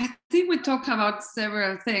I think we talked about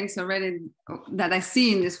several things already that I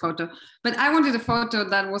see in this photo, but I wanted a photo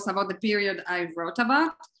that was about the period I wrote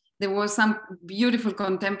about. There was some beautiful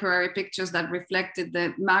contemporary pictures that reflected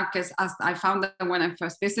the markets as I found them when I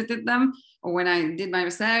first visited them or when I did my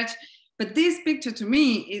research. But this picture to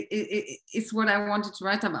me is what I wanted to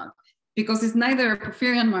write about, because it's neither a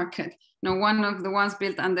Porphyrian market, nor one of the ones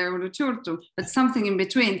built under Uruchurtu, but something in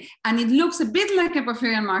between. And it looks a bit like a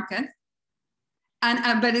Porphyrian market.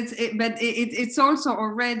 And but it's also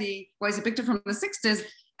already, well, it's a picture from the 60s,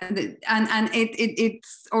 and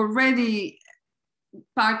it's already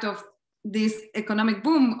part of this economic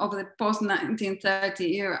boom of the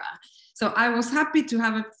post-1930 era. So I was happy to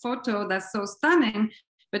have a photo that's so stunning,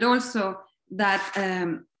 but also that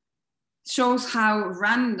shows how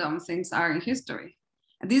random things are in history.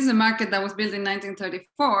 And this is a market that was built in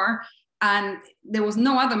 1934, and there was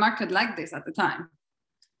no other market like this at the time.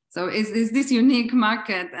 So it's this unique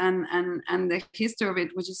market and the history of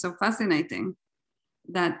it, which is so fascinating,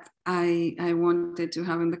 that I wanted to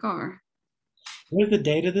have in the cover. What is the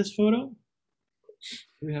date of this photo?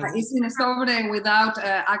 It's in a sobre without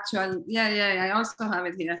actual. Yeah. I also have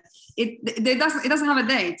it here. It doesn't have a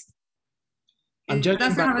date. It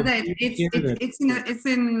doesn't have a date. It's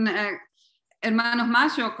in Hermanos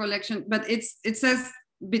Macho collection, but it says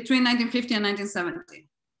between 1950 and 1970.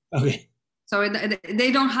 Okay. So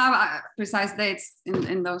they don't have precise dates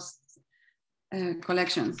in those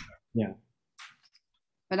collections. Yeah.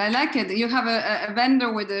 But I like it. You have a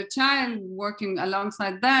vendor with a child working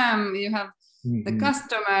alongside them. You have the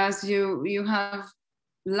customers. You have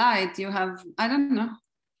light. You have, I don't know.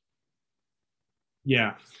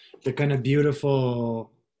 Yeah, the kind of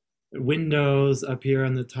beautiful windows up here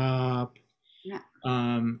on the top. Yeah.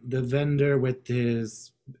 The vendor with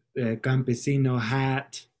his campesino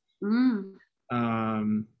hat.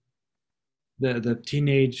 The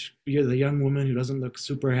teenage, the young woman who doesn't look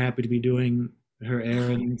super happy to be doing her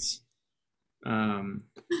errands.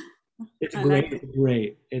 It's great. It's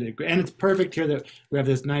great. And it's perfect here that we have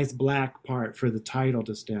this nice black part for the title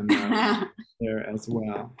to stand out there as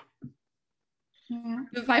well. Yeah.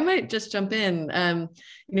 If I might just jump in,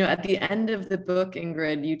 at the end of the book,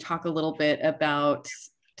 Ingrid, you talk a little bit about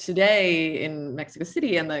today in Mexico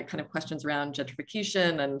City and the kind of questions around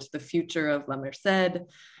gentrification and the future of La Merced.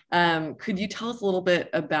 Could you tell us a little bit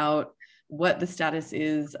about what the status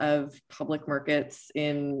is of public markets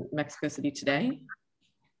in Mexico City today?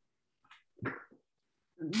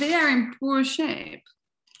 They are in poor shape.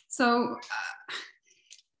 So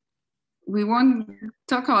we won't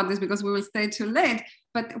talk about this because we will stay too late.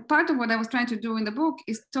 But part of what I was trying to do in the book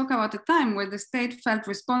is talk about a time where the state felt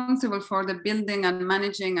responsible for the building and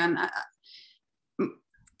managing and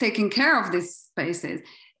taking care of these spaces.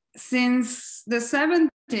 Since the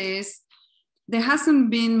 70s, there hasn't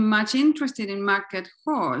been much interest in market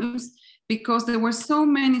halls because there were so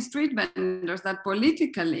many street vendors that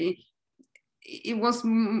politically it was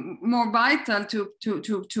more vital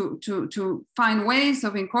to find ways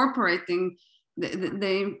of incorporating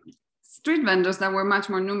the street vendors that were much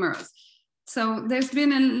more numerous. So there's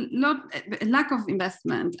been a lack of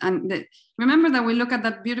investment. And remember that we look at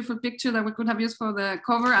that beautiful picture that we could have used for the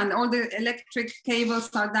cover, and all the electric cables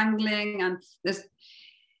are dangling, and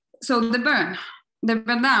so they burn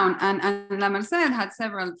down. And La Merced had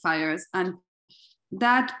several fires, and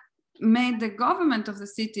that made the government of the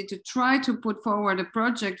city to try to put forward a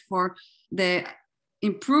project for the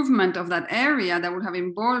improvement of that area that would have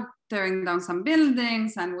involved tearing down some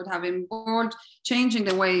buildings and would have involved changing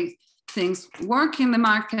the way things work in the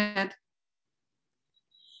market.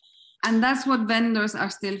 And that's what vendors are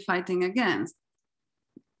still fighting against.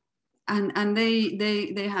 And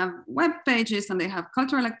they have web pages and they have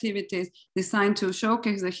cultural activities designed to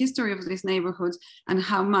showcase the history of these neighborhoods and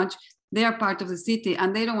how much they are part of the city,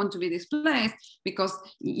 and they don't want to be displaced, because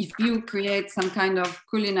if you create some kind of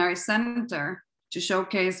culinary center to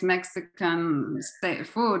showcase Mexican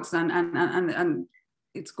foods, and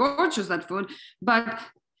it's gorgeous, that food, but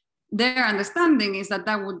their understanding is that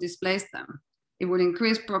that would displace them. It would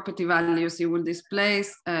increase property values, it would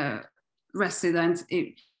displace residents,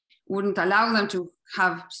 it wouldn't allow them to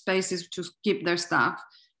have spaces to keep their stuff,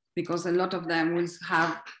 because a lot of them will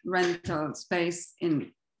have rental space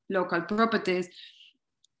in local properties.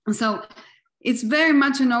 And so it's very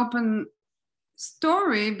much an open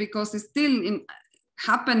story, because it's still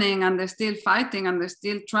happening, and they're still fighting, and they're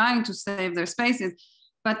still trying to save their spaces,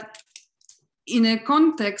 but in a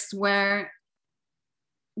context where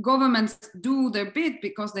governments do their bit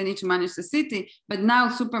because they need to manage the city, but now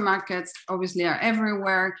supermarkets obviously are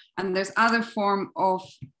everywhere, and there's other form of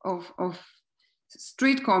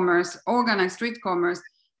street commerce, organized street commerce,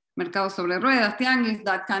 mercados sobre ruedas, tianguis,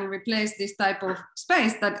 that can replace this type of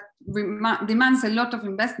space that demands a lot of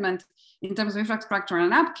investment in terms of infrastructure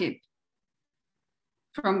and upkeep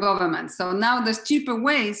from government. So now there's cheaper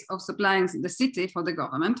ways of supplying the city for the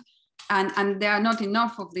government, and there are not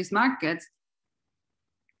enough of these markets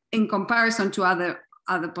in comparison to other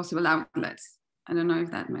possible outlets. I don't know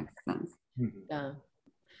if that makes sense. Yeah.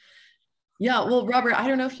 Yeah, well, Robert, I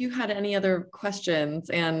don't know if you had any other questions,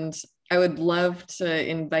 and I would love to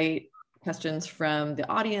invite questions from the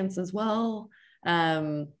audience as well.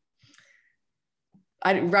 Robert,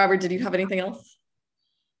 did you have anything else?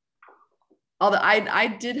 Although I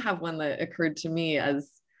did have one that occurred to me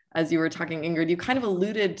as you were talking, Ingrid. You kind of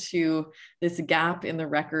alluded to this gap in the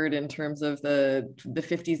record in terms of the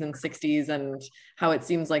 50s and 60s, and how it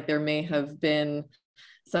seems like there may have been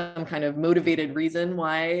some kind of motivated reason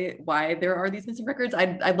why there are these missing records.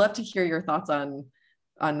 I'd love to hear your thoughts on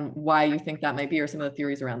why you think that might be, or some of the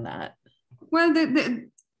theories around that. Well,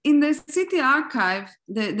 in the city archive,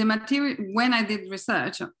 the material, when I did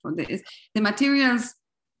research for this, the materials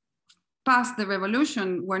past the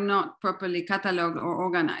revolution were not properly cataloged or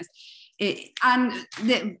organized.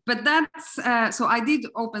 But that's, so I did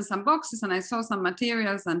open some boxes and I saw some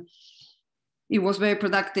materials, and it was very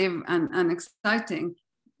productive and exciting.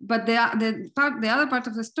 But the other part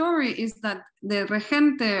of the story is that the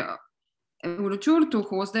regente Uruchurtu,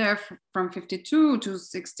 who was there from 52 to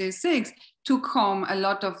 66, took home a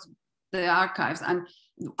lot of the archives. And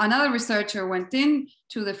another researcher went in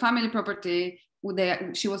to the family property.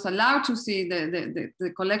 She was allowed to see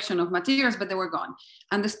the collection of materials, but they were gone.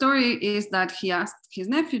 And the story is that he asked his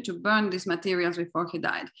nephew to burn these materials before he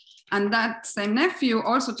died. And that same nephew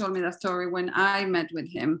also told me that story when I met with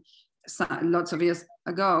him lots of years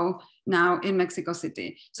ago, now in Mexico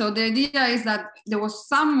City. So the idea is that there was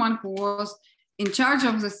someone who was in charge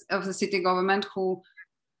of the city government who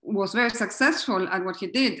was very successful at what he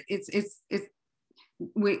did.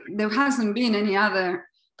 There hasn't been any other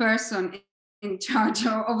person in charge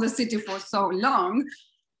of the city for so long,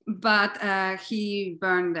 but he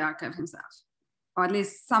burned the archive himself, or at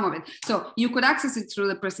least some of it. So you could access it through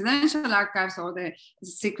the presidential archives or the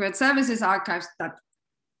secret services archives that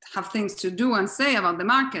have things to do and say about the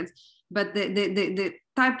markets, but the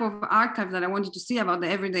type of archive that I wanted to see about the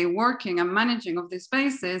everyday working and managing of these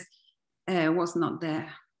spaces was not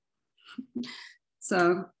there.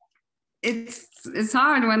 So it's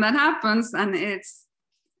hard when that happens, and it's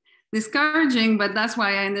discouraging, but that's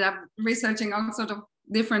why I ended up researching all sorts of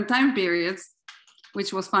different time periods,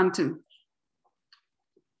 which was fun too.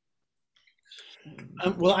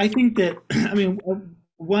 Well, I think that, I mean,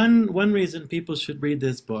 one reason people should read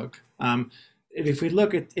this book, if we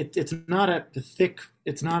look at it, it's not a thick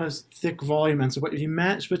volume. And so what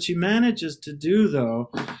she manages to do,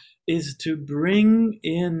 though, is to bring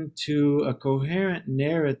into a coherent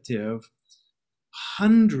narrative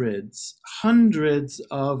hundreds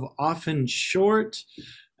of often short,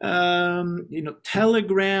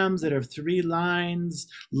 telegrams that are 3 lines,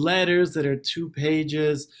 letters that are 2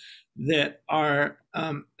 pages, that are,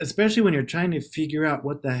 especially when you're trying to figure out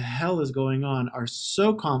what the hell is going on, are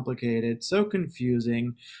so complicated, so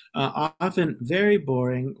confusing, often very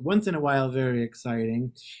boring, once in a while very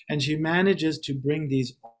exciting. And she manages to bring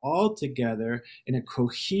these all together in a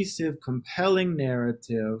cohesive, compelling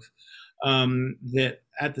narrative that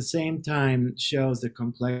at the same time shows the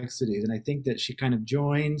complexities. And I think that she kind of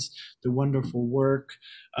joins the wonderful work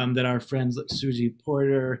that our friends like Susie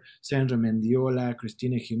Porter, Sandra Mendiola,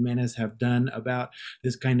 Cristina Jimenez have done about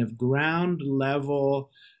this kind of ground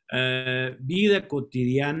level vida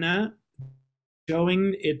cotidiana,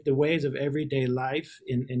 showing it the ways of everyday life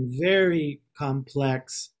in very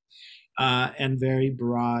complex and very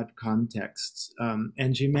broad contexts.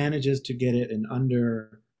 And she manages to get it in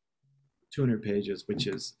under 200 pages, which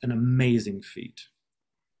is an amazing feat.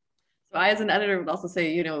 So I, as an editor, would also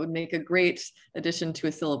say, it would make a great addition to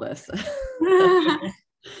a syllabus.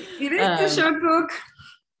 It is a short book.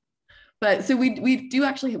 But so we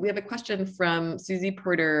have a question from Susie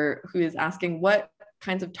Porter, who is asking, what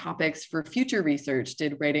kinds of topics for future research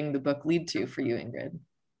did writing the book lead to for you, Ingrid?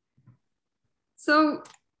 So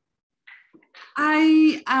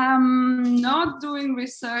I am not doing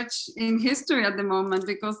research in history at the moment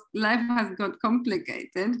because life has got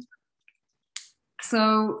complicated.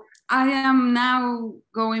 So I am now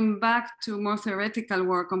going back to more theoretical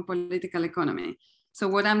work on political economy. So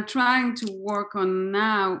what I'm trying to work on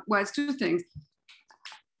now, well, it's 2 things.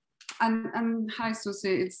 And hi,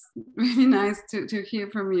 Susie, it's really nice to hear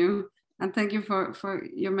from you. And thank you for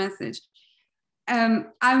your message.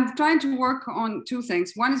 I'm trying to work on 2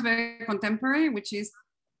 things. One is very contemporary, which is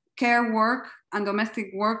care work and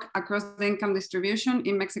domestic work across the income distribution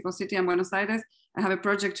in Mexico City and Buenos Aires. I have a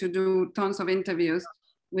project to do tons of interviews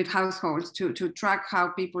with households to track how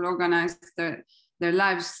people organize their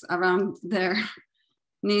lives around their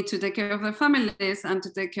need to take care of their families and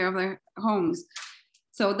to take care of their homes.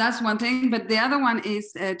 So that's one thing. But the other one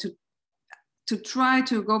is to try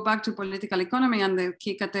to go back to political economy and the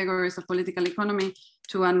key categories of political economy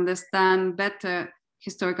to understand better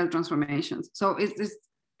historical transformations. So it's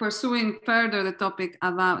pursuing further the topic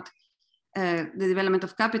about the development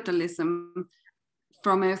of capitalism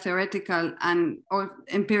from a theoretical or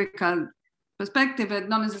empirical perspective, but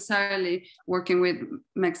not necessarily working with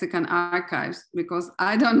Mexican archives, because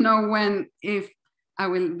I don't know if I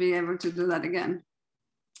will be able to do that again.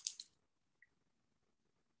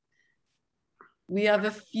 We have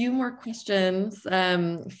a few more questions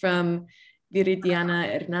from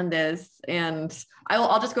Viridiana Hernandez, and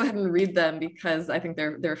I'll just go ahead and read them because I think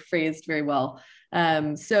they're phrased very well.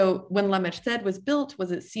 So when La Merced was built,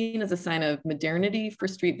 was it seen as a sign of modernity for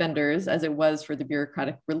street vendors as it was for the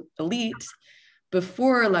bureaucratic elite?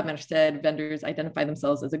 Before La Merced, vendors identified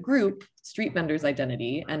themselves as a group, street vendors'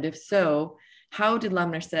 identity, and if so, how did La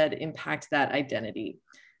Merced impact that identity?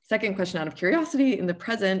 Second question, out of curiosity, in the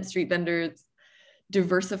present, street vendors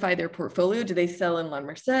diversify their portfolio? Do they sell in La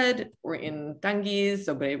Merced or in tanguis,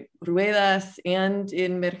 sobre ruedas, and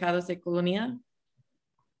in mercados de colonia?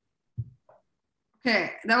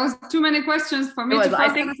 Okay, that was too many questions for me to I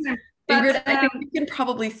think, Ingrid, I think you can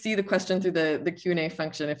probably see the question through the Q&A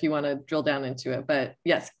function if you want to drill down into it. But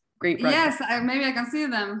yes, great. Yes, maybe I can see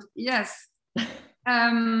them. Yes.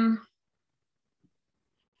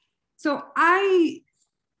 So I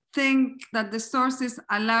think that the sources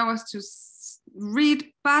allow us to read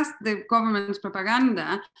past the government's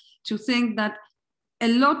propaganda to think that a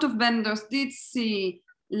lot of vendors did see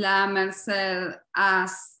La Merced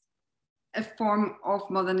as a form of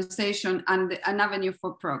modernization and an avenue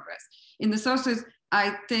for progress. In the sources,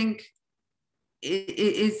 I think it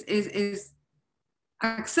is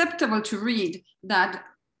acceptable to read that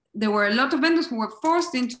there were a lot of vendors who were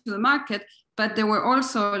forced into the market, but there were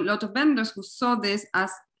also a lot of vendors who saw this as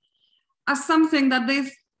something that they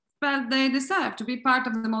felt they deserved, to be part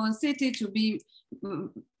of the modern city, to be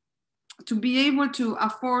able to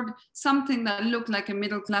afford something that looked like a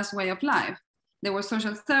middle-class way of life. There were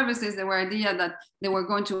social services, there were ideas that they were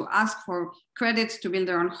going to ask for credits to build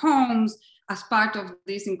their own homes as part of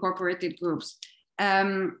these incorporated groups.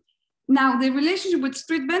 Now, the relationship with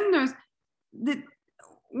street vendors,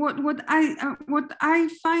 what I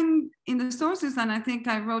find in the sources, and I think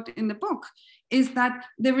I wrote in the book, is that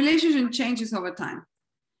the relationship changes over time.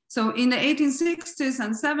 So in the 1860s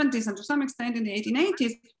and 70s, and to some extent in the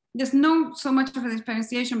 1880s, there's no so much of a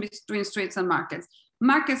differentiation between streets and markets.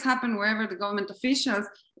 Markets happen wherever the government officials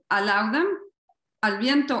allow them, al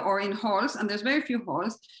viento or in halls, and there's very few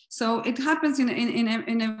halls. So it happens in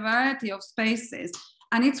a variety of spaces.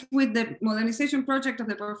 And it's with the modernization project of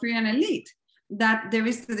the Porfirian elite that there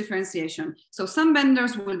is the differentiation. So some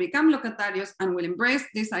vendors will become locatarios and will embrace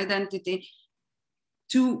this identity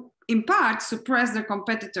to, in part, suppress their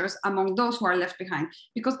competitors among those who are left behind.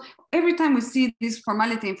 Because every time we see these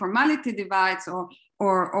formality-informality divides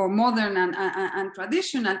or modern and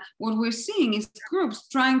traditional, what we're seeing is groups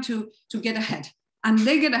trying to get ahead. And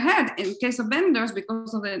they get ahead in case of vendors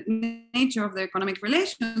because of the nature of the economic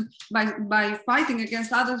relations by fighting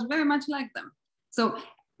against others very much like them. So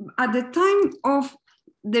at the time of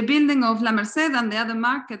the building of La Merced and the other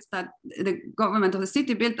markets that the government of the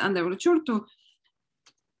city built under Uruchurtu,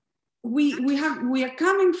 we are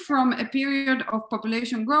coming from a period of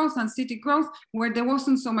population growth and city growth where there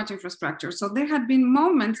wasn't so much infrastructure. So there had been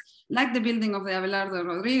moments like the building of the Abelardo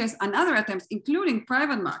Rodriguez and other attempts, including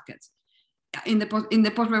private markets. In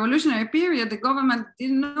the post-revolutionary period, the government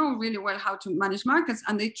didn't know really well how to manage markets,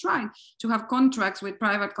 and they tried to have contracts with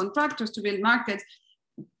private contractors to build markets,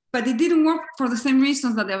 but it didn't work for the same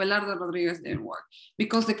reasons that the Abelardo Rodriguez didn't work,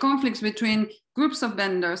 because the conflicts between groups of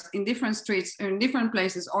vendors in different streets, in different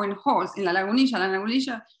places, or in halls, in La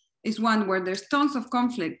Lagunilla is one where there's tons of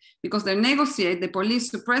conflict because they negotiate, the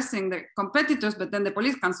police suppressing their competitors, but then the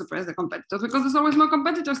police can't suppress the competitors because there's always more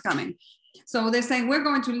competitors coming. So they're saying, we're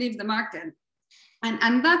going to leave the market.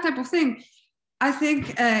 And that type of thing, I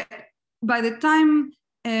think by the time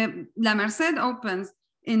La Merced opens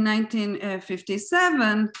in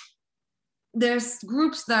 1957, there's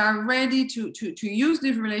groups that are ready to use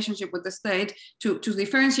this relationship with the state to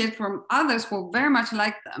differentiate from others who are very much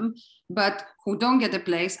like them, but who don't get a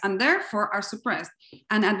place and therefore are suppressed.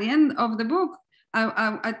 And at the end of the book,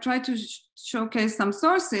 I try to showcase some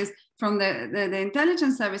sources from the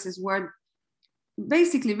intelligence services where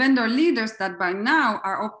basically vendor leaders that by now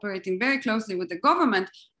are operating very closely with the government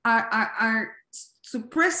are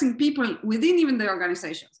suppressing people within even the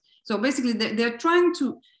organizations. So basically they're trying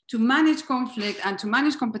to manage conflict and to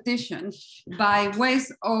manage competition by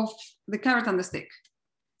ways of the carrot and the stick.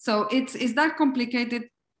 So it's that complicated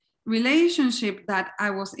relationship that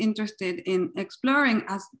I was interested in exploring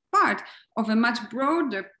as part of a much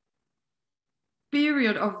broader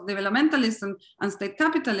period of developmentalism and state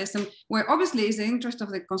capitalism, where obviously is the interest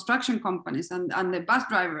of the construction companies and the bus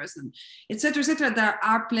drivers and et cetera, that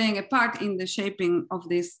are playing a part in the shaping of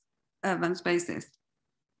these urban spaces.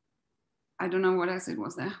 I don't know what else it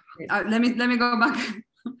was there. Let me go back.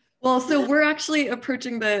 Well, so we're actually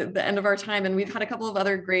approaching the end of our time, and we've had a couple of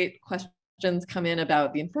other great questions come in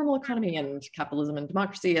about the informal economy and capitalism and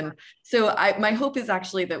democracy. And so my hope is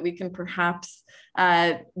actually that we can perhaps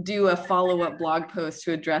do a follow-up blog post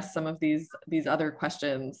to address some of these other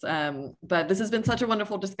questions. But this has been such a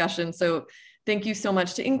wonderful discussion. So thank you so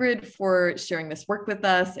much to Ingrid for sharing this work with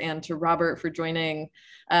us, and to Robert for joining.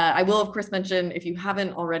 I will, of course, mention if you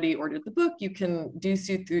haven't already ordered the book, you can do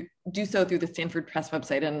so through the Stanford Press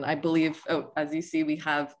website. And I believe, as you see, we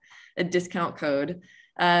have a discount code.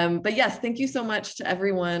 But yes, thank you so much to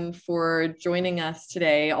everyone for joining us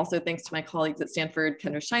today. Also, thanks to my colleagues at Stanford,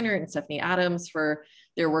 Kendra Scheiner and Stephanie Adams, for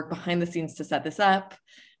their work behind the scenes to set this up.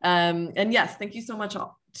 And yes, thank you so much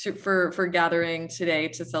for gathering today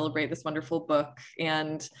to celebrate this wonderful book.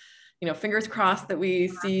 And fingers crossed that we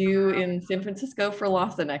see you in San Francisco for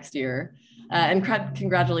LASA next year. And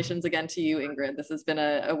congratulations again to you, Ingrid. This has been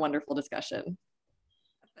a wonderful discussion.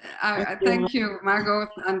 Thank you, Margot,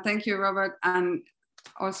 and thank you, Robert, and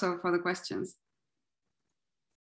also for the questions.